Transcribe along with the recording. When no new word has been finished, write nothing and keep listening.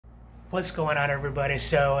What's going on, everybody?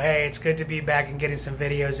 So, hey, it's good to be back and getting some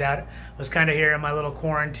videos out. I was kind of here in my little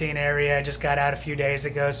quarantine area. I just got out a few days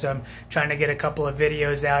ago, so I'm trying to get a couple of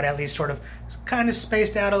videos out, at least sort of kind of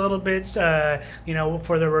spaced out a little bit,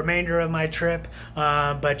 for the remainder of my trip.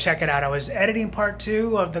 But check it out. I was editing part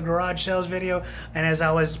 2 of the garage sales video, and as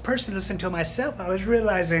I was personally listening to it myself, I was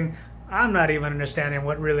realizing I'm not even understanding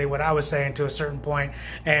what I was saying to a certain point,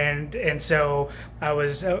 and so I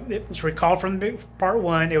was it was recalled from part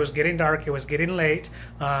 1. It was getting dark. It was getting late.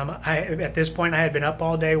 At this point I had been up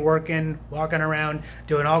all day working, walking around,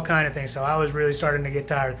 doing all kind of things. So I was really starting to get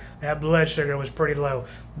tired. That blood sugar was pretty low,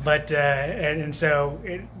 but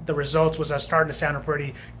the results was I was starting to sound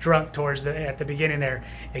pretty drunk at the beginning there.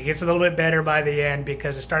 It gets a little bit better by the end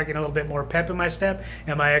because I started getting a little bit more pep in my step,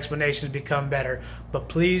 and my explanations become better. But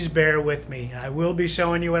please bear with me. I will be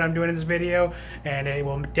showing you what I'm doing in this video, and it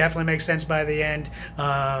will definitely make sense by the end.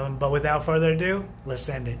 But without further ado, let's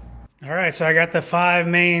end it. All right, so I got the 5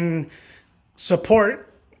 main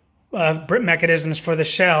support mechanisms for the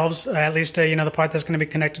shelves, at least the part that's going to be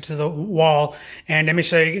connected to the wall. And let me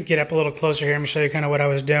show you, get up a little closer here. Let me show you kind of what I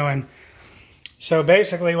was doing. So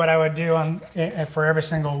basically what I would do for every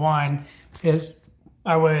single one is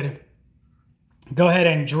I would go ahead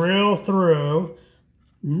and drill through,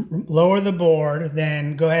 lower the board,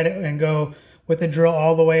 then go ahead and go with the drill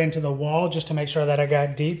all the way into the wall just to make sure that I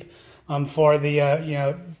got deep for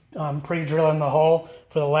the pre-drilling the hole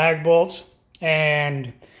for the lag bolts.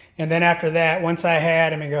 And then after that, once I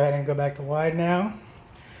had, let me go ahead and go back to wide now.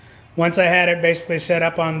 Once I had it basically set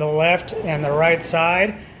up on the left and the right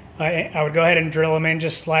side, I would go ahead and drill them in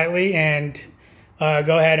just slightly and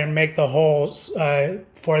go ahead and make the holes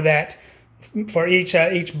for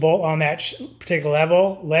each bolt on that particular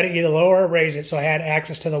level. Let it either lower or raise it so I had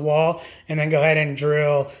access to the wall, and then go ahead and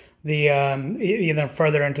drill the either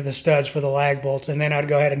further into the studs for the lag bolts. And then I'd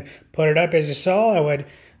go ahead and put it up as you saw. I would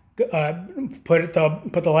put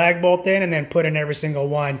the lag bolt in and then put in every single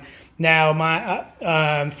one. Now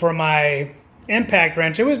for my impact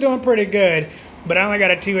wrench, it was doing pretty good, but I only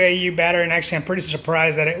got a 2AU battery, and actually I'm pretty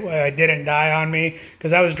surprised that it didn't die on me,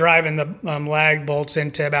 because I was driving the lag bolts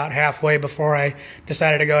into about halfway before I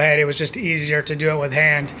decided to go ahead. It was just easier to do it with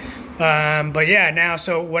hand. But yeah, now,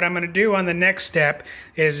 so what I'm going to do on the next step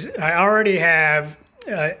is I already have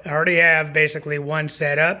basically one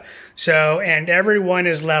set up. So, and every one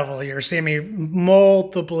is level. You're seeing me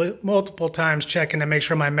multiple times checking to make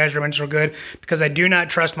sure my measurements are good, because I do not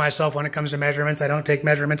trust myself when it comes to measurements. I don't take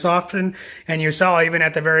measurements often. And you saw even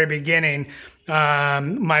at the very beginning,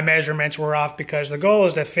 my measurements were off, because the goal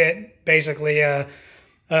is to fit basically a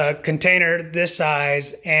container this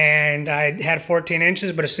size, and I had 14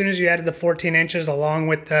 inches, but as soon as you added the 14 inches along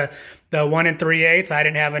with the 1 3/8, I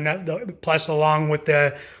didn't have enough, plus along with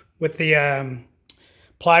the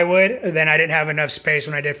plywood, then I didn't have enough space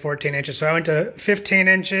when I did 14 inches. So I went to 15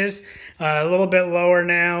 inches, a little bit lower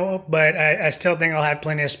now, but I still think I'll have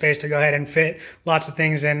plenty of space to go ahead and fit lots of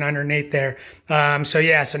things in underneath there. So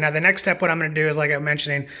yeah, so now the next step, what I'm going to do is, like I'm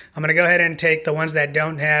mentioning, I'm going to go ahead and take the ones that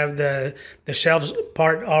don't have the shelves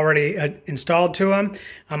part already installed to them.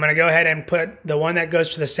 I'm going to go ahead and put the one that goes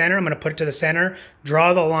to the center. I'm going to put it to the center,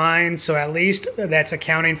 draw the line, so at least that's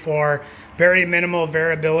accounting for very minimal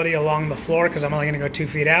variability along the floor, because I'm only going to go 2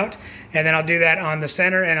 feet out. And then I'll do that on the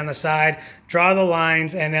center and on the side, draw the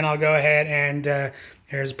lines, and then I'll go ahead and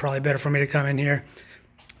here's probably better for me to come in here.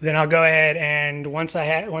 Then I'll go ahead and once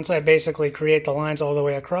I basically create the lines all the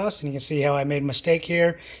way across, and you can see how I made a mistake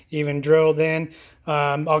here, even drilled in,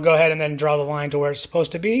 I'll go ahead and then draw the line to where it's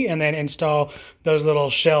supposed to be, and then install those little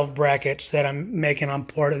shelf brackets that I'm making on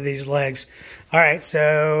part of these legs. All right,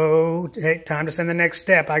 so time to send the next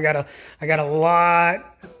step. This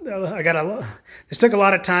took a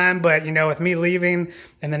lot of time, but with me leaving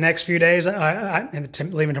in the next few days,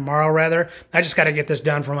 leaving tomorrow rather, I just got to get this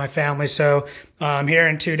done for my family. So here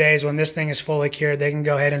in 2 days, when this thing is fully cured, they can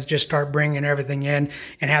go ahead and just start bringing everything in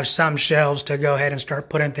and have some shelves to go ahead and start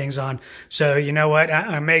putting things on. So you know what?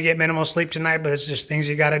 I may get minimal sleep tonight, but it's just things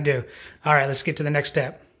you got to do. All right, let's get to the next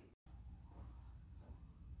step.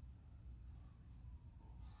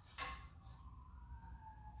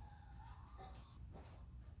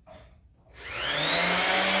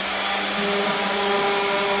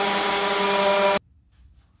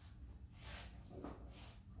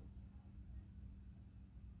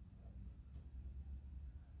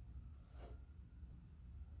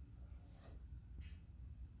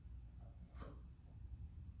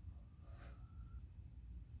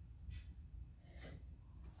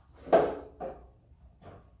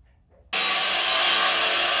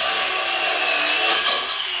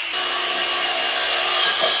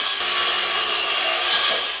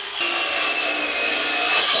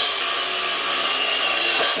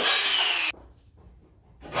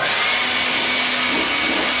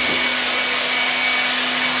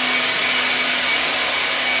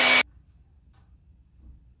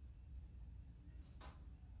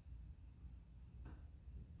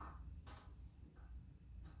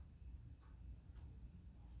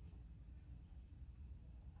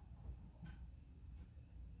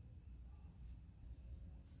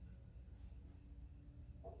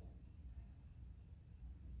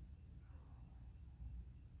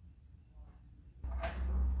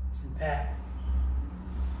 Pat.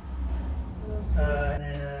 And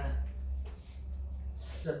then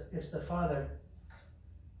it's the father.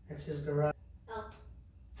 It's his garage. Oh.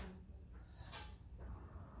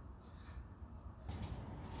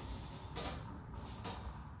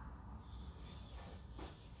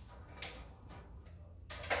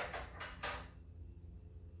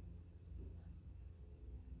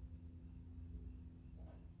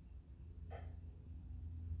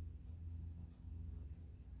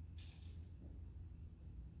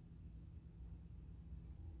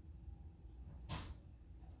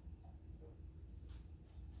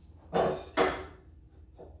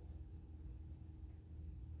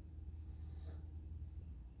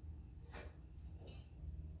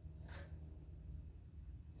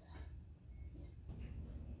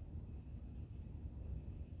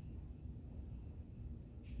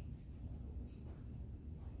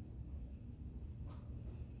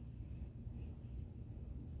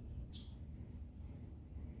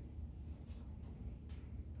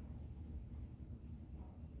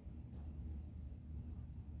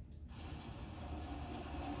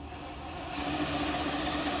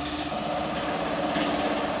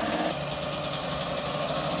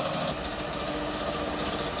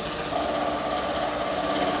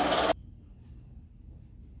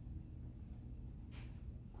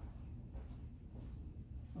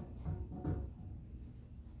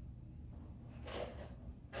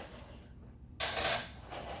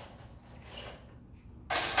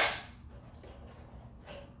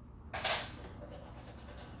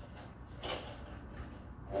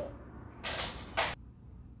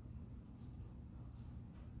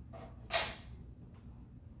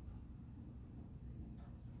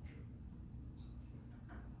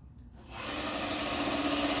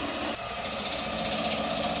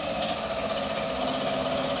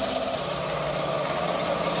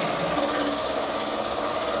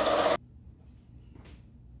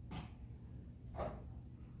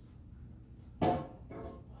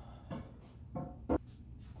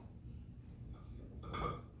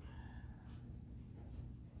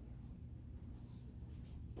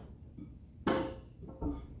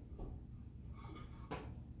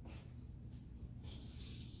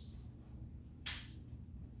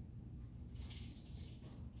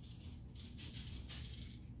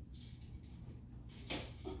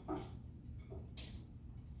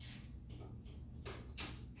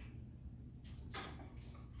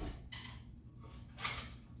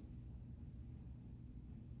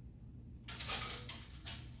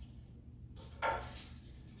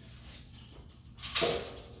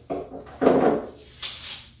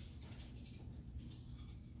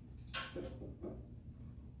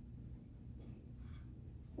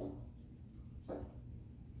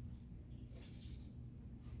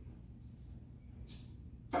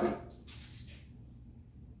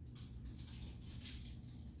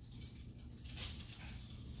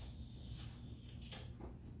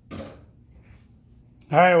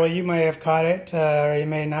 All right, well, you may have caught it, or you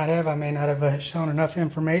may not have. I may not have shown enough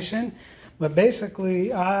information. But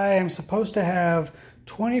basically, I am supposed to have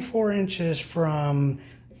 24 inches from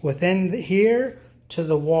within here to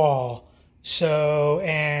the wall. So,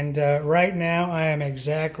 and right now I am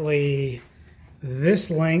exactly this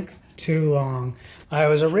length too long. I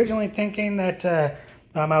was originally thinking that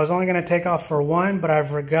I was only going to take off for one, but I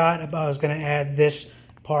forgot I was going to add this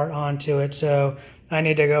part onto it. So I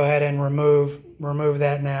need to go ahead and remove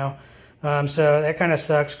that now. So that kind of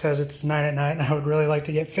sucks because it's 9 at night and I would really like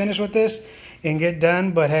to get finished with this and get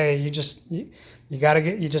done. But hey, you gotta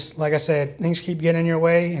get, like I said, things keep getting in your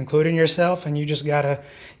way, including yourself, and you just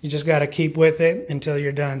gotta keep with it until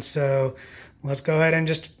you're done. So let's go ahead and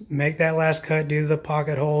just make that last cut, do the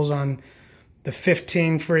pocket holes on the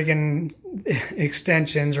 15 freaking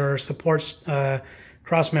extensions or supports,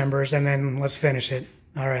 cross members, and then let's finish it.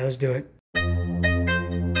 All right, let's do it.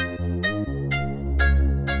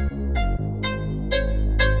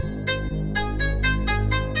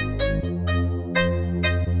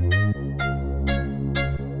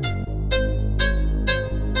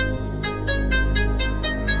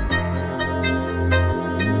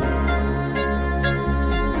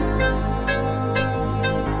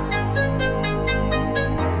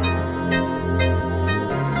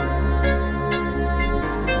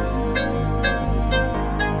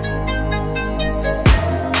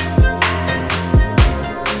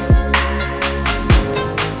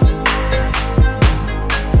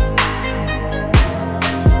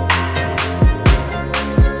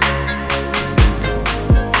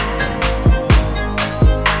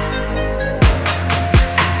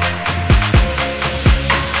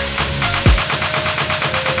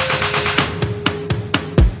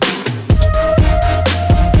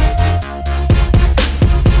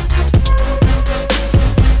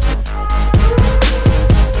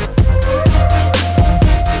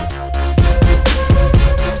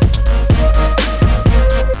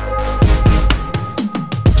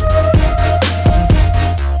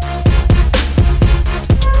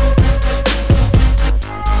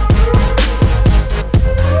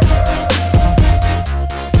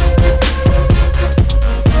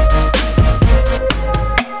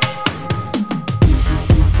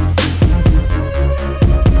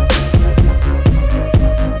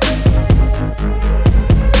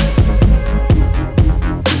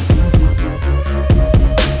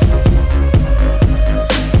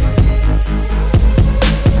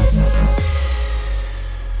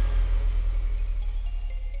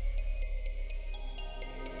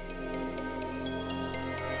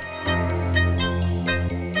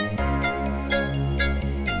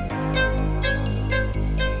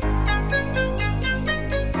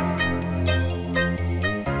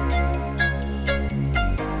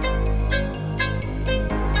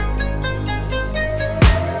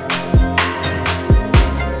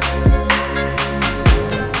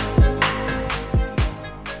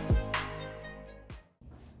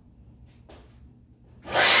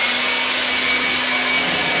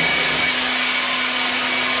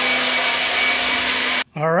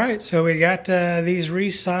 right, so we got these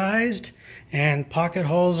resized, and pocket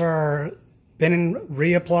holes are been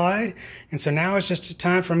reapplied, and so now it's just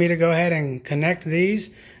time for me to go ahead and connect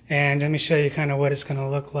these. And let me show you kind of what it's going to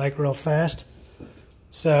look like real fast.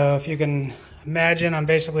 So if you can imagine, I'm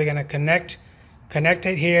basically going to connect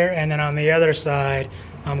it here, and then on the other side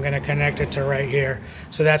I'm going to connect it to right here.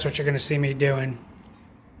 So that's what you're going to see me doing.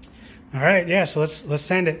 All right, yeah, so let's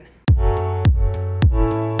send it.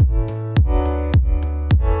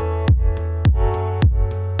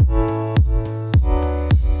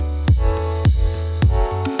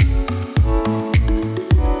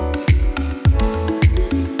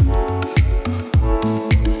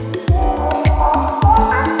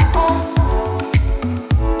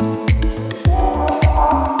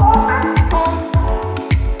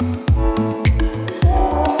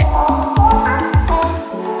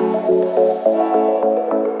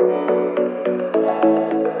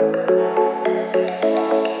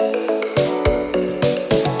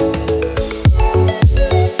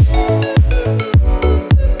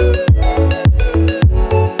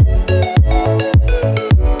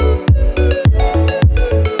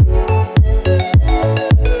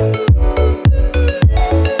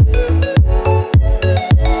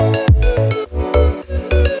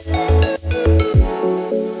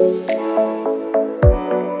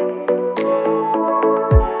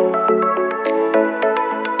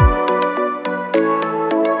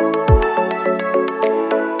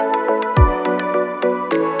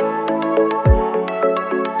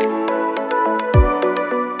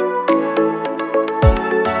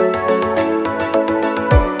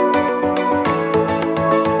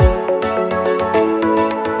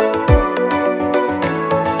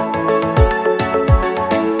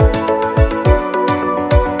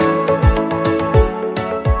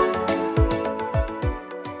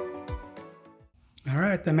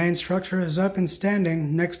 The main structure is up and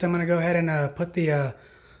standing. Next, I'm going to go ahead and put the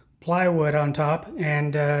plywood on top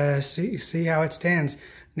and see how it stands.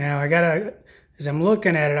 Now, as I'm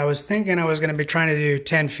looking at it, I was thinking I was going to be trying to do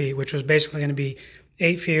 10 feet, which was basically going to be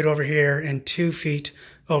 8 feet over here and 2 feet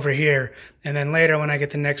over here. And then later, when I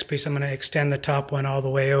get the next piece, I'm going to extend the top one all the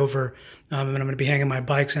way over. And I'm going to be hanging my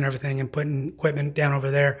bikes and everything and putting equipment down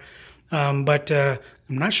over there. But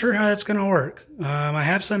I'm not sure how that's going to work. I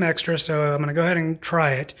have some extra, so I'm going to go ahead and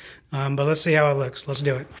try it. But let's see how it looks. Let's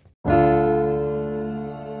do it.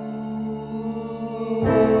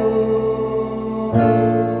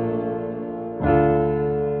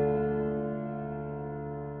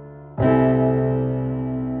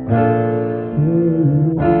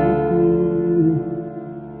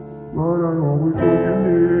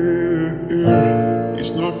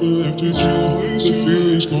 Left with you, the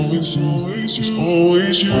feelings going through. It's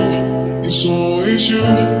always you, it's always you,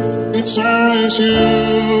 it's always you,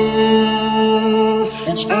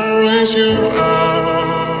 it's always you,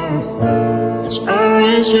 it's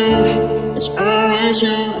always you, it's always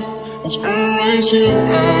you, it's always you.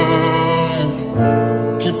 I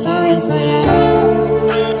keep falling for you.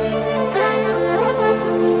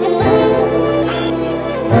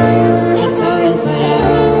 Keep falling for you.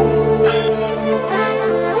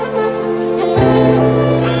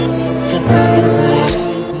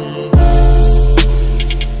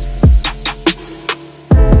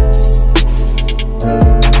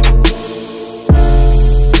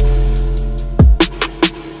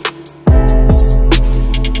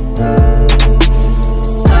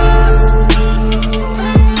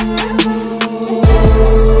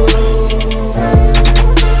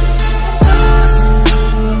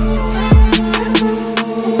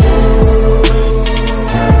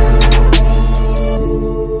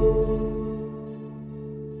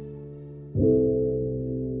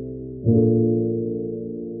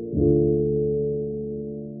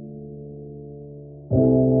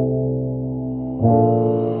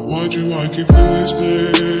 Why do I keep feeling this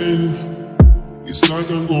pain? It's like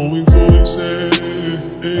I'm going for insane.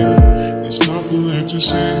 It's nothing left to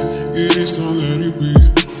say. It is time, let it be.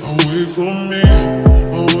 Away from me,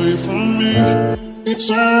 away from me. It's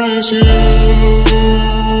always you.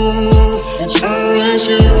 It's always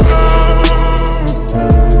you.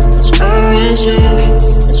 It's always you.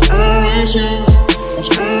 It's always you. It's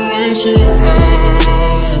always you.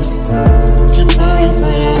 Keep falling for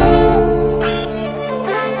you.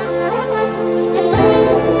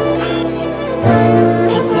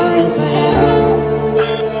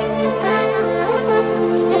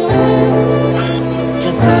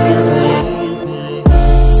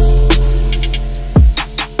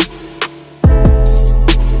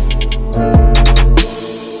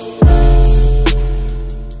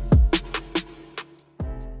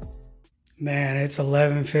 Man, it's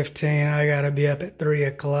 11:15. I gotta be up at 3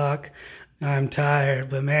 o'clock. I'm tired,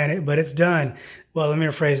 but man, but it's done. Well, let me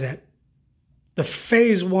rephrase that. The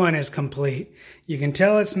phase one is complete. You can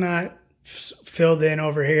tell it's not filled in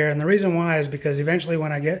over here, and the reason why is because eventually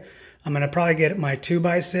when I'm gonna probably get my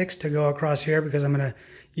 2x6 to go across here, because I'm gonna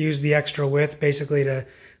use the extra width basically to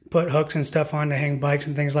put hooks and stuff on to hang bikes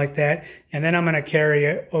and things like that. And then I'm gonna carry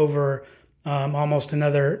it over almost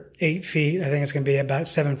another 8 feet. I think it's gonna be about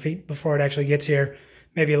 7 feet before it actually gets here,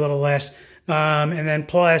 maybe a little less. And then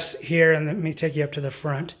plus here, and let me take you up to the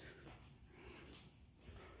front.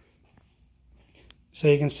 So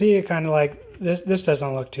you can see it kind of like, this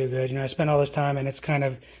doesn't look too good. You know, I spent all this time and it's kind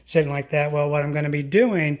of sitting like that. Well, what I'm going to be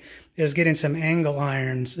doing is getting some angle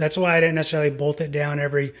irons. That's why I didn't necessarily bolt it down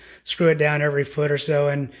screw it down every foot or so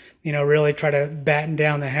and, you know, really try to batten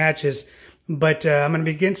down the hatches. But I'm going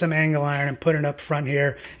to be getting some angle iron and putting it up front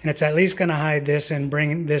here. And it's at least going to hide this and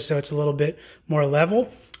bring this so it's a little bit more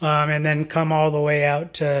level. And then come all the way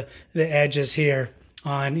out to the edges here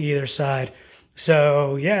on either side.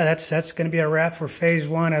 So yeah, that's going to be a wrap for phase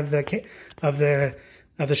one of the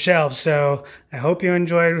shelves. So I hope you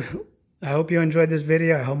enjoyed this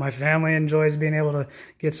video. I hope my family enjoys being able to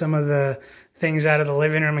get some of the things out of the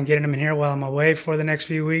living room and getting them in here while I'm away for the next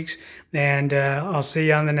few weeks. And I'll see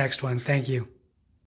you on the next one. Thank you.